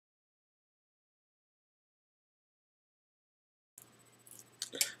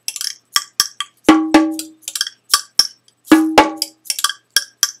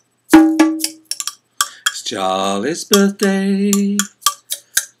Charlie's birthday,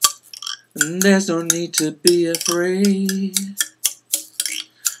 and there's no need to be afraid.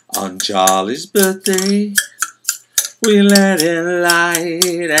 On Charlie's birthday, we let in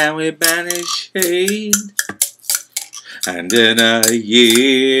light and we banish hate. And in a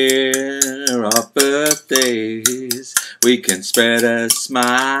year of birthdays, we can spread a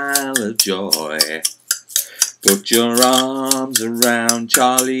smile of joy. Put your arms around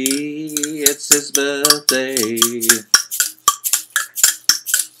Charlie, it's his birthday.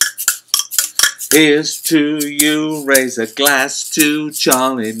 Here's to you, raise a glass to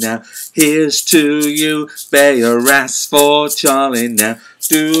Charlie now. Here's to you, bear your ass for Charlie now.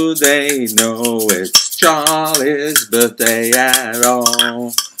 Do they know it's Charlie's birthday at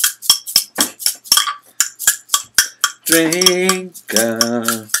all? Drink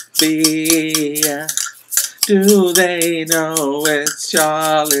a beer. Do they know it's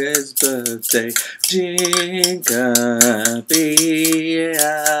Charlie's birthday? Drink a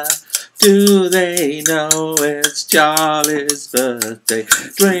beer. Do they know it's Charlie's birthday?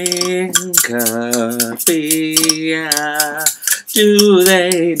 Drink a beer. Do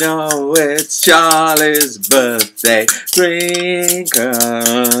they know it's Charlie's birthday? Drink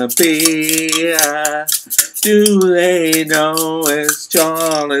a beer. Do they know it's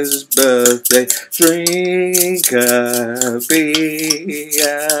Charlie's birthday? Drink a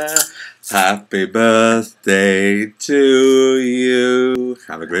beer. Happy birthday to you.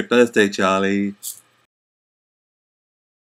 Have a great birthday, Charlie.